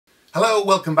Hello,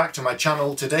 welcome back to my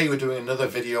channel. Today we're doing another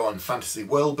video on fantasy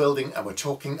world building and we're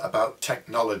talking about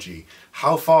technology.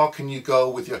 How far can you go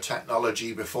with your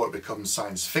technology before it becomes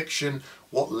science fiction?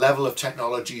 What level of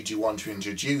technology do you want to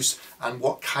introduce and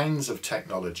what kinds of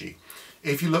technology?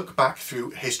 If you look back through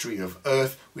history of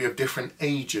Earth, we have different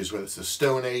ages, whether it's the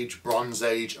Stone Age, Bronze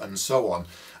Age and so on.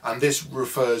 And this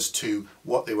refers to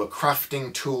what they were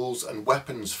crafting tools and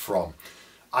weapons from.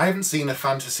 I haven't seen a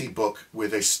fantasy book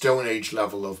with a Stone Age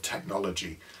level of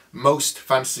technology. Most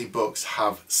fantasy books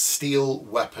have steel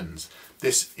weapons.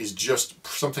 This is just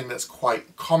something that's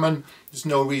quite common. There's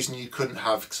no reason you couldn't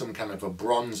have some kind of a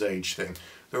Bronze Age thing.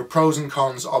 There are pros and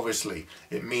cons, obviously.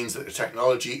 It means that the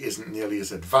technology isn't nearly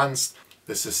as advanced.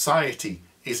 The society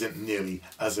isn't nearly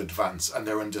as advanced, and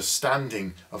their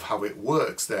understanding of how it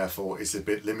works, therefore, is a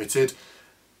bit limited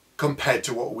compared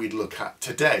to what we'd look at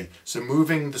today. So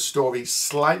moving the story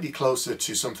slightly closer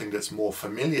to something that's more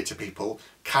familiar to people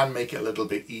can make it a little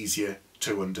bit easier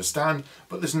to understand,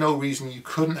 but there's no reason you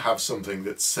couldn't have something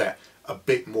that's set a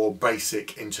bit more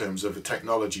basic in terms of a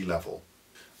technology level.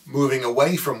 Moving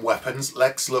away from weapons,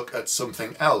 let's look at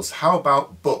something else. How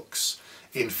about books?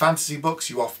 In fantasy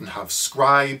books you often have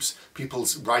scribes, people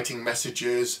writing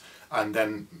messages, and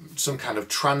then some kind of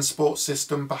transport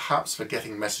system perhaps for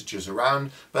getting messages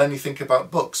around. But then you think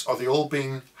about books, are they all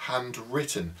being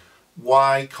handwritten?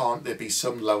 Why can't there be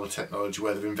some level of technology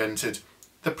where they've invented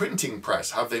the printing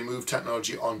press? Have they moved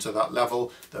technology onto that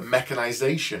level that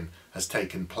mechanization has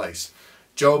taken place?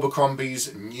 Joe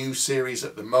Abercrombie's new series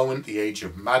at the moment, The Age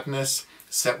of Madness,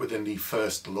 set within the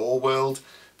First Law world.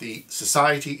 The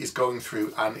society is going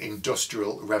through an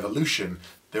industrial revolution.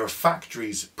 There are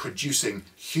factories producing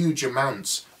huge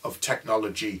amounts of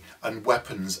technology and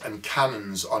weapons and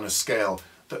cannons on a scale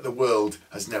that the world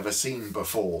has never seen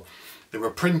before. There are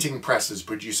printing presses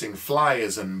producing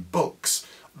flyers and books.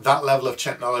 That level of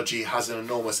technology has an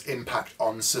enormous impact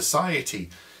on society.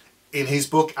 In his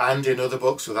book and in other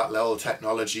books with that level of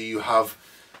technology, you have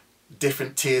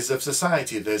different tiers of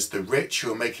society. There's the rich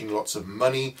who are making lots of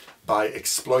money by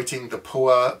exploiting the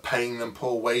poor, paying them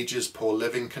poor wages, poor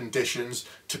living conditions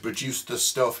to produce the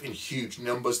stuff in huge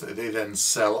numbers that they then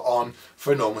sell on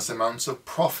for enormous amounts of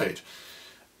profit.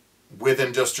 With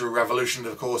Industrial Revolution,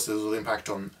 of course, there's an impact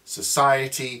on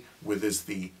society, where there's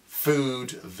the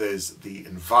food, there's the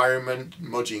environment,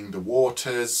 muddying the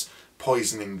waters,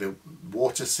 poisoning the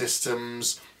water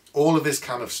systems, all of this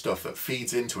kind of stuff that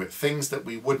feeds into it, things that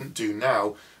we wouldn't do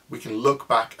now. We can look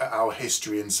back at our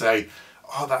history and say,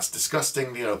 oh, that's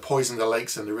disgusting, you know, poison the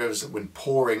lakes and the rivers when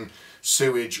pouring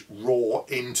sewage raw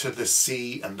into the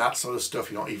sea and that sort of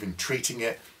stuff. You're not even treating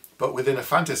it. But within a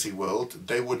fantasy world,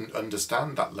 they wouldn't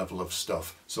understand that level of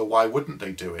stuff. So why wouldn't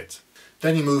they do it?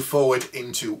 Then you move forward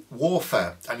into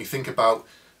warfare and you think about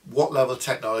what level of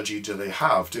technology do they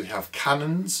have? Do they have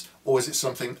cannons, or is it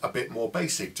something a bit more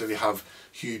basic? Do they have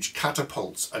huge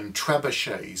catapults and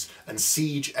trebuchets and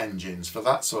siege engines for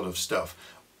that sort of stuff?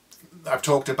 I've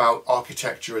talked about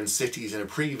architecture and cities in a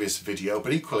previous video,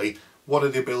 but equally, what are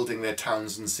they building their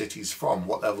towns and cities from?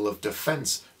 What level of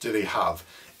defence do they have?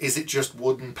 Is it just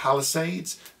wooden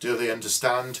palisades? Do they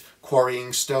understand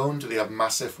quarrying stone? Do they have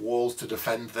massive walls to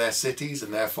defend their cities?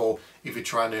 And therefore, if you're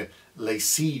trying to lay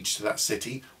siege to that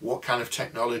city, what kind of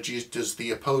technologies does the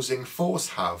opposing force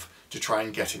have to try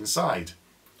and get inside?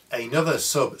 Another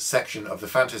subsection of the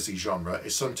fantasy genre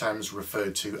is sometimes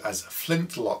referred to as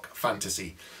flintlock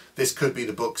fantasy. This could be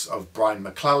the books of Brian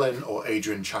McClellan or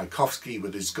Adrian Tchaikovsky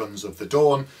with his Guns of the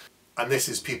Dawn. And this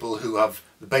is people who have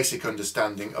the basic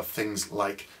understanding of things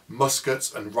like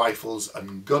muskets and rifles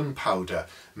and gunpowder.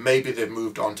 Maybe they've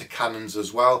moved on to cannons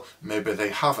as well, maybe they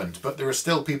haven't. But there are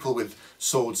still people with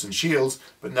swords and shields,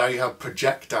 but now you have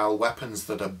projectile weapons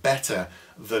that are better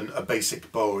than a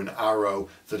basic bow and arrow,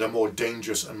 that are more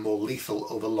dangerous and more lethal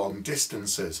over long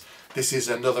distances. This is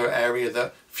another area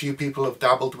that few people have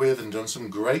dabbled with and done some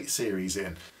great series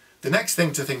in. The next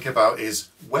thing to think about is,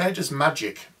 where does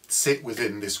magic sit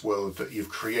within this world that you've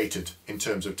created in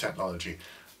terms of technology?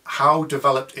 How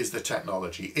developed is the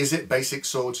technology? Is it basic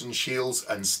swords and shields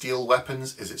and steel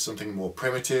weapons? Is it something more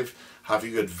primitive? Have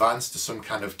you advanced to some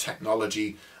kind of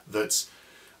technology that's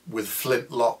with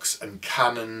flintlocks and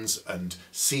cannons and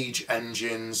siege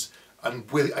engines? And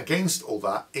against all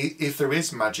that, if there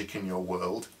is magic in your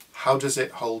world, how does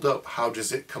it hold up? How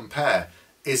does it compare?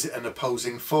 Is it an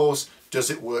opposing force? Does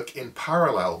it work in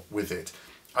parallel with it?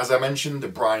 As I mentioned, the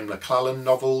Brian McClellan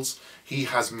novels, he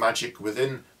has magic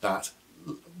within that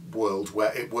world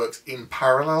where it works in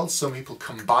parallel. Some people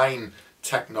combine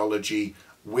technology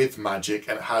with magic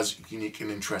and it has unique and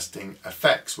interesting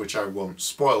effects, which I won't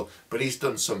spoil, but he's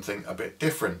done something a bit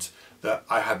different that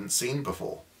I hadn't seen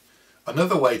before.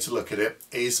 Another way to look at it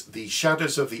is the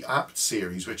Shadows of the Apt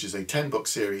series, which is a 10-book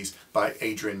series by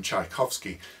Adrian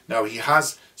Tchaikovsky. Now, he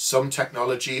has some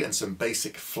technology and some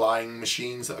basic flying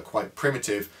machines that are quite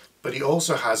primitive, but he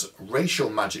also has racial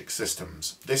magic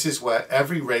systems. This is where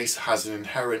every race has an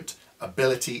inherent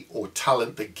ability or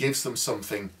talent that gives them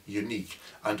something unique.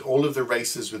 And all of the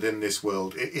races within this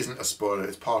world, it isn't a spoiler,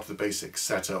 it's part of the basic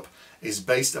setup, is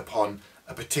based upon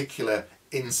a particular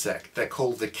insect. They're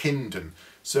called the Kindon.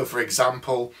 So for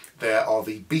example, there are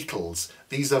the beetles.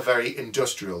 These are very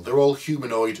industrial. They're all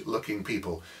humanoid looking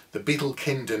people. The beetle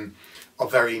Kindon are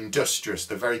very industrious.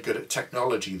 They're very good at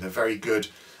technology. They're very good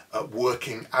at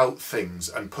working out things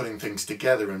and putting things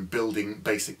together and building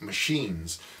basic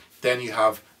machines. Then you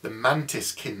have the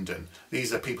mantis Kindon.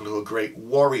 These are people who are great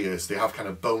warriors. They have kind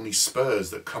of bony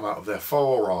spurs that come out of their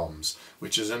forearms,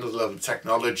 which is another level of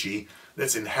technology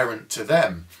that's inherent to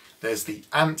them. There's the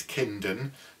ant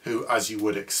Kindon, who, as you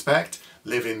would expect,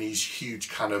 live in these huge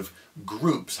kind of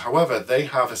groups. However, they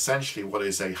have essentially what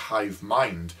is a hive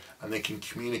mind, and they can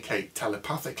communicate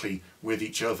telepathically with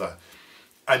each other.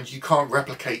 And you can't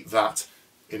replicate that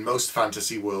in most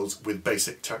fantasy worlds with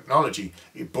basic technology.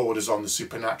 It borders on the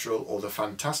supernatural or the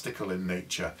fantastical in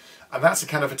nature. And that's a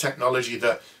kind of a technology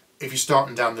that, if you're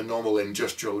starting down the normal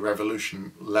industrial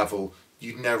revolution level,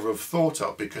 you'd never have thought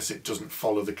of, because it doesn't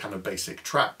follow the kind of basic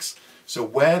tracks. So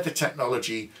where the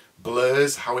technology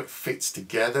blurs how it fits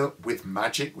together with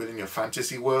magic within your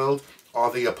fantasy world,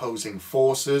 are they opposing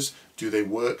forces? Do they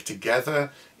work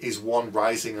together? Is one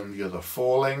rising and the other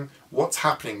falling? What's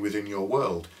happening within your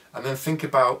world? And then think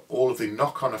about all of the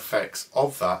knock-on effects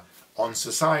of that on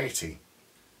society.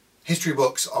 History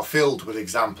books are filled with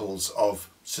examples of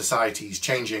societies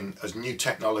changing as new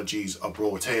technologies are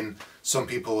brought in. Some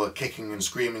people are kicking and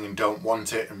screaming and don't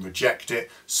want it and reject it.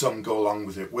 Some go along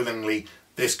with it willingly.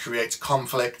 This creates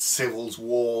conflict, civils,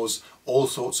 wars, all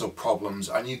sorts of problems,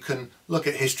 and you can look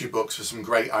at history books for some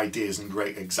great ideas and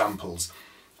great examples.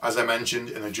 As I mentioned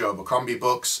in the Joe Abercrombie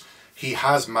books, he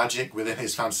has magic within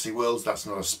his fantasy worlds, that's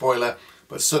not a spoiler,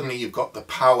 but suddenly you've got the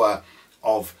power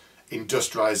of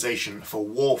industrialization for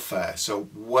warfare. So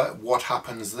what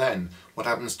happens then? What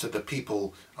happens to the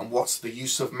people, and what's the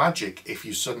use of magic if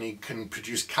you suddenly can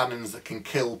produce cannons that can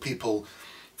kill people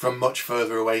from much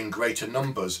further away in greater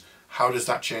numbers? How does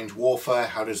that change warfare?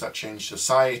 How does that change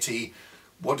society?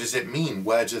 What does it mean?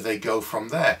 Where do they go from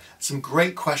there? Some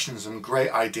great questions and great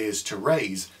ideas to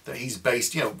raise that he's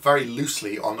based, very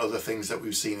loosely on other things that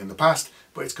we've seen in the past,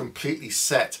 but it's completely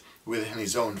set within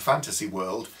his own fantasy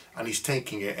world, and he's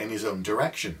taking it in his own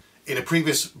direction. In a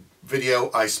previous video,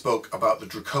 I spoke about the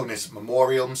Draconis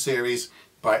Memoriam series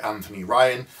by Anthony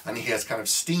Ryan, and he has kind of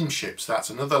steamships.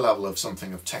 That's another level of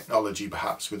something of technology,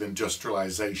 perhaps, with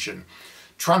industrialization.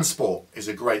 Transport is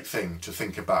a great thing to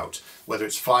think about, whether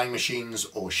it's flying machines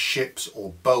or ships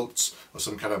or boats or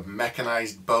some kind of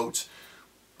mechanized boat.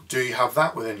 Do you have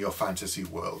that within your fantasy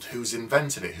world? Who's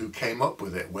invented it? Who came up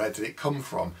with it? Where did it come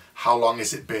from? How long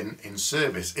has it been in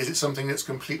service? Is it something that's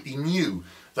completely new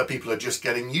that people are just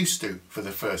getting used to for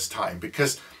the first time?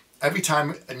 Because every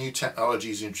time a new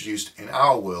technology is introduced in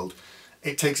our world,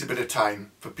 it takes a bit of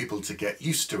time for people to get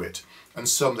used to it. And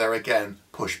some there again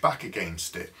push back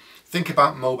against it. Think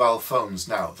about mobile phones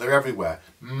now. They're everywhere.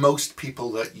 Most people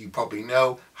that you probably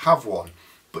know have one.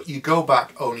 But you go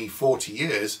back only 40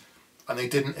 years and they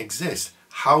didn't exist.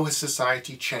 How has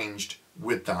society changed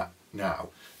with that now?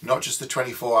 Not just the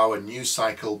 24-hour news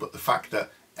cycle, but the fact that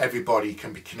everybody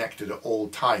can be connected at all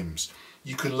times.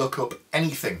 You can look up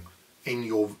anything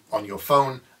on your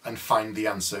phone and find the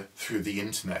answer through the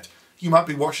internet. You might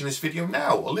be watching this video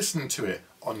now or listening to it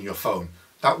on your phone.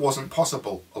 That wasn't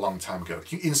possible a long time ago.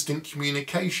 Instant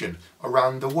communication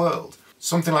around the world.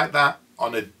 Something like that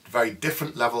on a very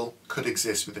different level could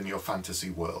exist within your fantasy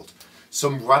world.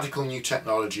 Some radical new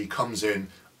technology comes in,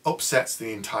 upsets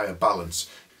the entire balance.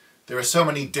 There are so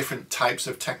many different types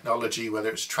of technology, whether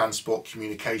it's transport,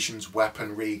 communications,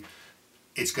 weaponry.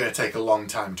 It's going to take a long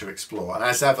time to explore. And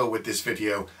as ever with this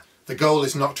video, the goal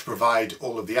is not to provide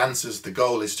all of the answers. The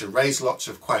goal is to raise lots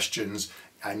of questions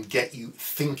and get you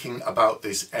thinking about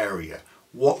this area.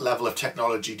 What level of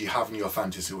technology do you have in your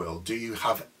fantasy world? Do you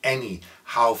have any?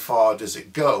 How far does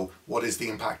it go? What is the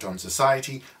impact on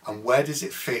society? And where does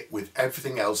it fit with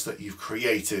everything else that you've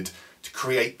created to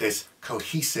create this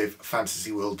cohesive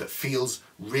fantasy world that feels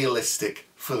realistic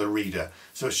for the reader?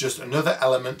 So it's just another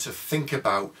element to think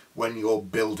about when you're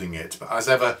building it. But as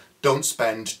ever, don't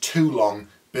spend too long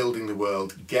building the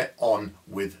world. Get on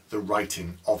with the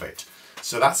writing of it.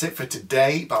 So that's it for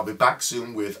today, but I'll be back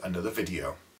soon with another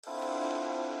video.